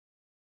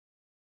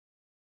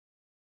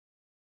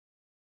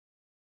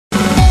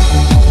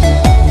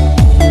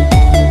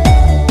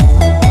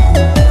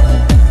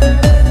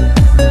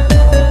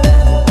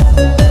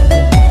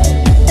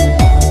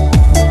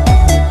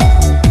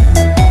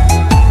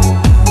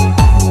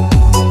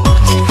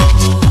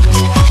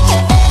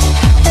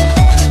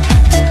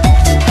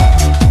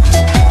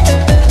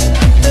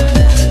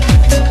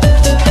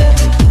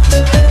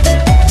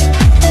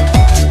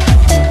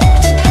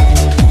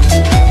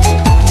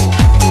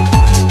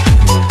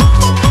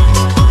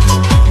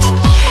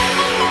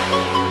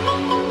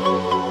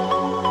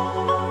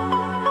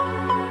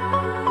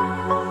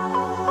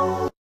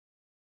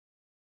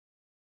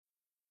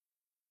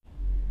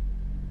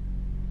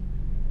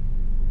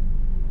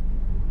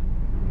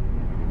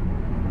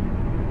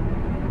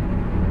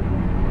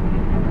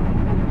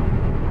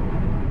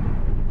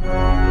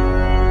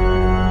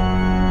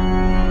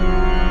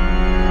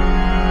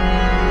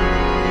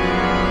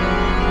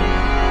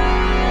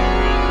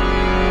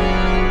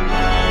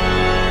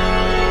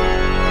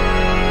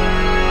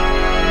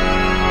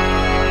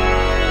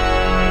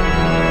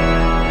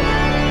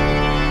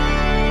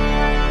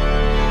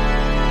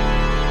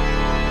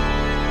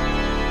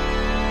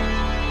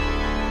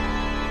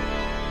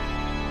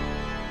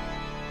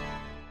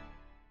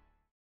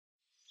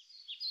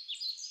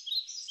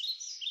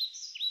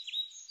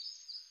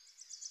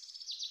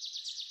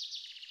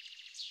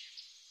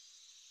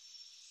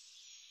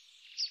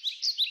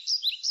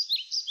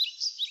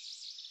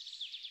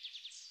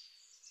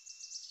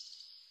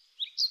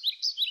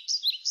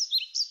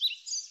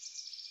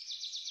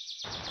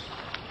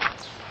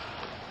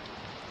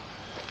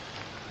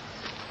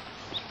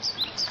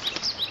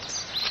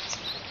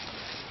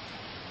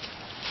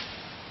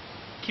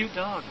cute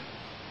dog.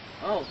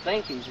 Oh,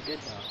 thank you. He's a good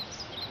dog.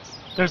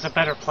 There's a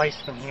better place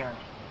than here.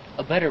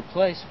 A better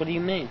place? What do you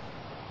mean?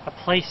 A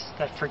place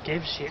that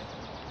forgives you.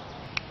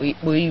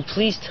 Will you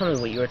please tell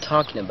me what you are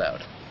talking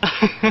about?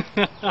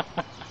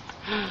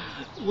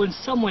 When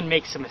someone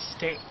makes a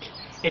mistake,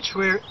 it's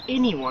rare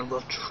anyone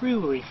will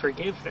truly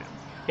forgive them.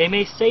 They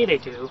may say they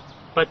do,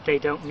 but they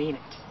don't mean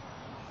it.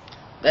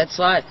 That's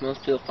life.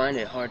 Most people find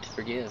it hard to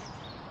forgive.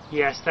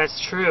 Yes,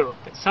 that's true,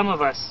 but some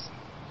of us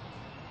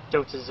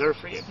don't deserve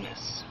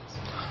forgiveness.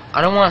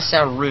 I don't want to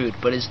sound rude,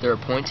 but is there a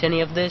point to any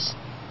of this?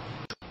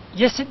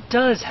 Yes, it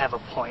does have a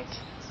point.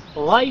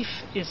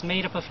 Life is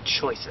made up of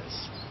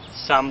choices.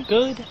 Some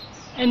good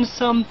and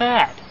some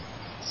bad.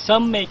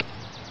 Some make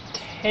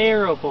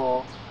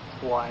terrible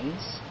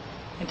ones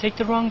and take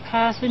the wrong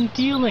path in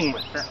dealing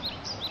with them.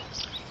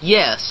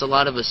 Yes, a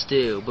lot of us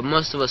do, but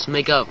most of us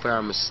make up for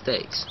our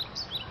mistakes.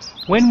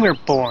 When we're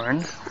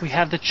born, we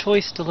have the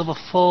choice to live a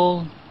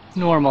full,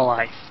 normal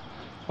life,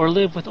 or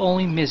live with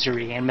only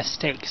misery and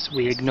mistakes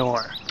we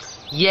ignore.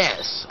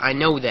 Yes, I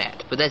know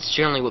that, but that's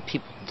generally what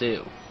people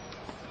do.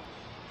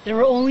 There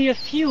are only a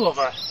few of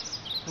us,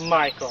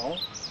 Michael,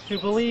 who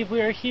believe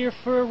we are here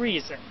for a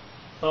reason,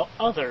 while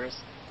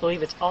others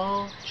believe it's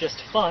all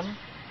just fun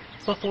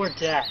before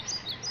death.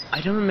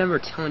 I don't remember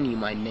telling you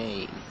my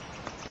name.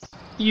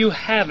 You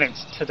haven't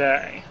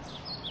today.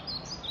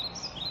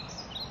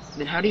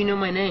 Then how do you know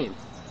my name?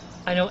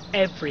 I know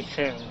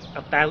everything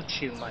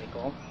about you,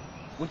 Michael.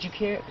 Would you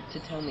care to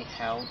tell me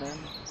how, then?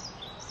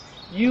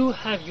 You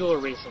have your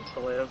reason to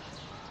live,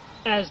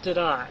 as did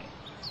I.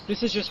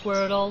 This is just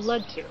where it all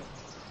led to.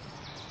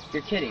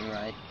 You're kidding,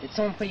 right? Did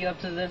someone put you up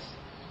to this?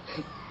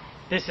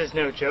 This is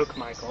no joke,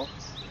 Michael.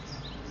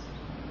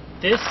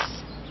 This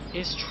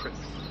is truth.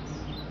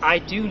 I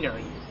do know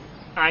you.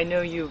 I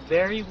know you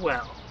very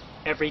well.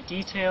 Every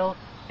detail,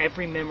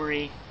 every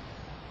memory,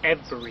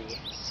 every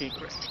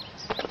secret.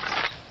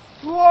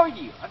 Who are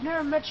you? I've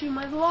never met you in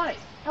my life.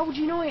 How would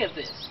you know any of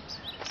this?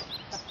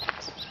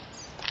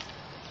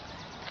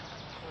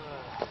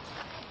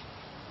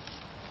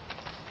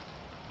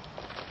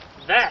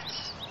 That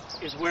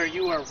is where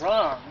you are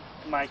wrong,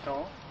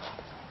 Michael.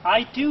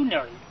 I do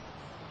know you.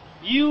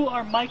 You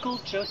are Michael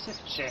Joseph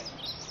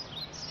James,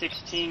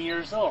 16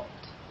 years old.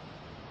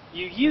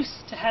 You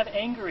used to have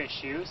anger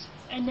issues,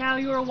 and now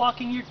you are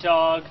walking your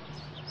dog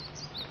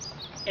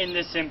in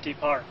this empty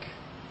park.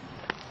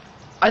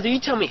 Either you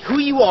tell me who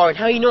you are and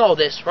how you know all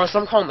this, or else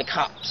I'm calling the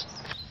cops.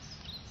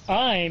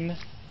 I'm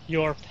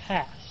your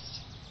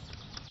past.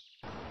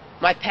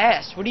 My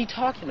past? What are you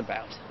talking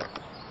about?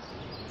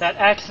 That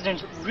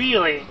accident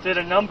really did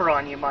a number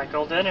on you,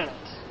 Michael, didn't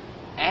it?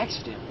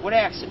 Accident? What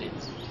accident?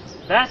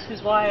 That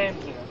is why I am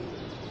here.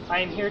 I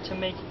am here to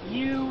make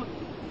you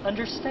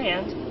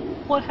understand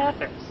what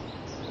happened.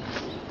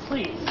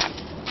 Please,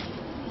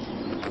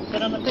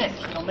 sit on the bench.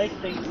 It'll make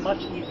things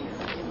much easier.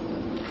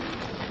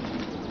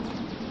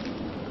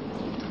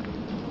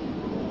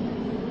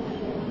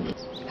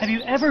 Have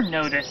you ever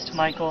noticed,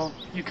 Michael,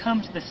 you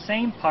come to the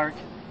same park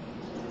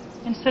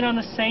and sit on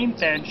the same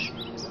bench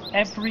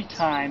every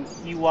time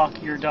you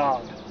walk your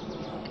dog?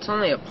 It's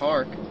only a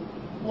park.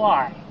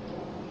 Why?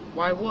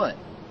 Why what?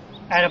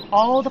 Out of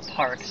all the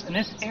parks in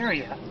this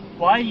area,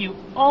 why do you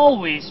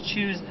always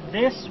choose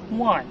this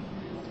one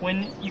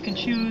when you can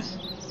choose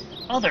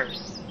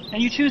others?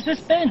 And you choose this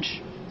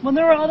bench when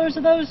there are others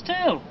of those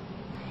too?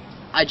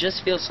 I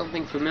just feel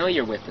something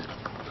familiar with it.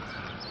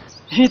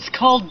 It's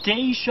called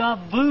deja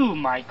vu,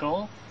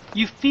 Michael.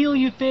 You feel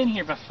you've been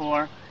here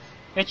before,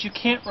 yet you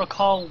can't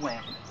recall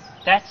when.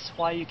 That's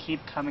why you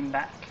keep coming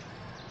back.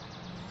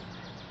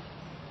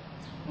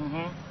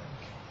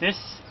 This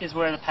is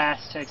where the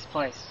past takes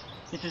place.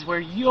 This is where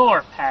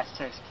your past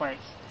takes place.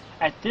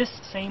 At this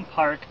same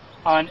park,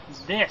 on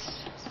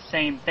this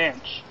same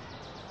bench,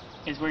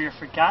 is where your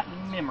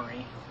forgotten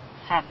memory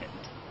happened.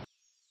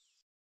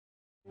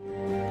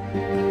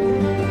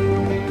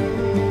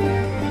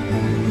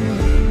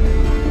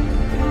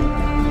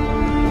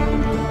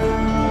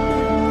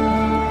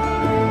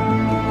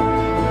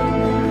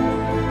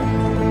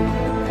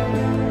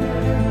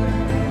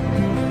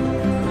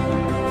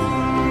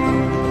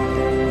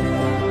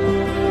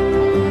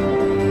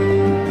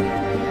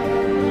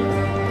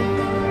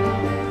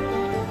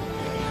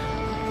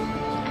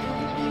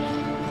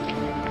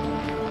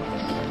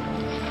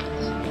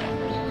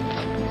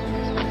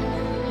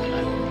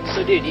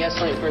 So, dude, do you have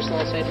something personal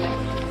to say to me?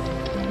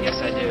 Yes,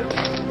 I do.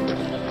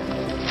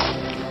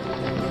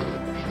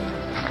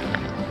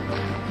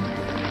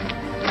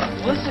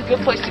 Well, this is a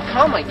good place to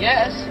come, I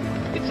guess.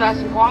 It's nice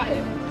and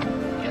quiet.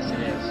 Yes, it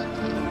is.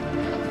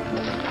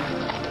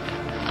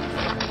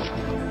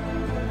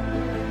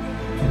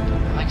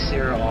 I like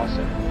Sarah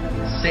also.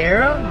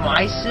 Sarah?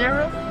 My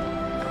Sarah?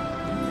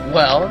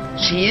 Well,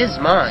 she is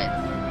mine.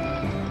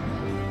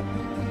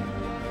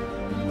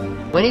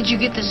 When did you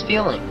get this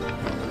feeling?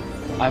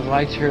 I've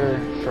liked her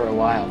for a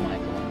while,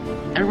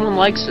 Michael. Everyone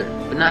likes her,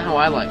 but not how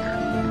I like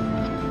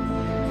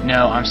her.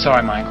 No, I'm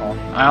sorry, Michael.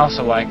 I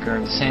also like her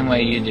the same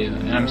way you do,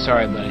 and I'm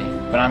sorry, buddy,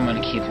 but I'm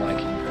gonna keep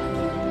liking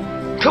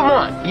her. Come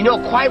on, you know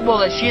quite well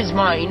that she is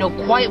mine. You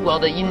know quite well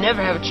that you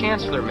never have a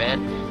chance with her,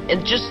 man.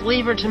 And just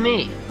leave her to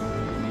me.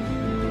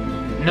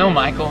 No,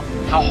 Michael.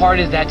 How hard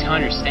is that to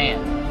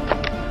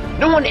understand?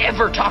 No one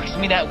ever talks to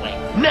me that way.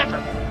 Never.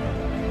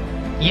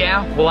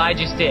 Yeah, well, I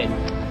just did.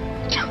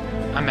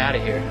 I'm out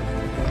of here.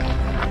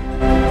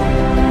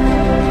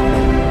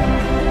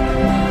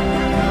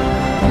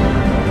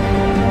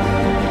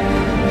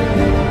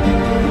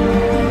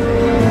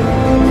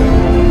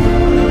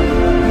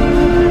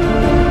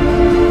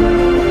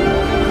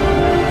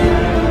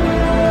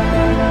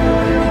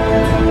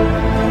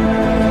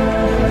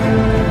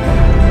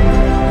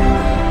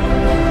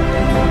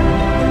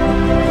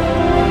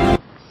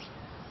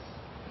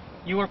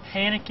 You were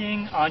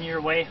panicking on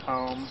your way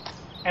home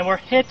and were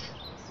hit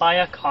by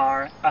a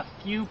car a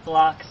few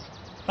blocks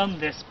from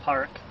this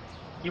park.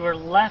 You were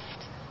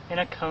left in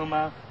a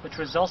coma which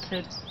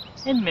resulted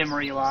in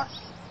memory loss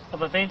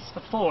of events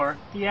before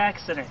the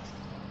accident.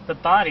 The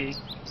body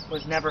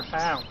was never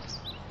found.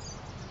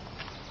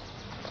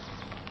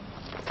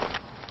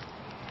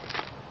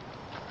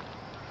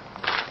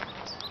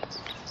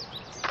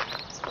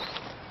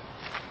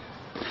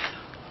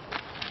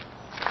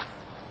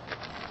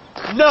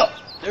 No!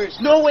 There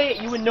is no way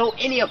you would know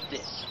any of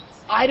this.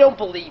 I don't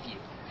believe you.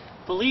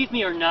 Believe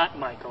me or not,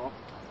 Michael,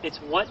 it's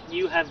what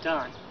you have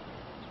done.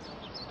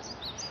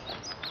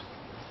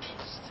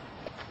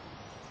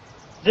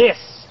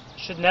 This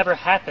should never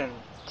happen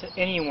to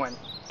anyone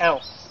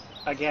else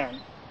again.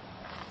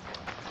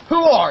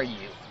 Who are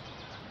you?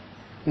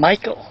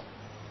 Michael,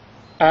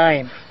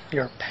 I'm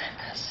your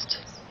past.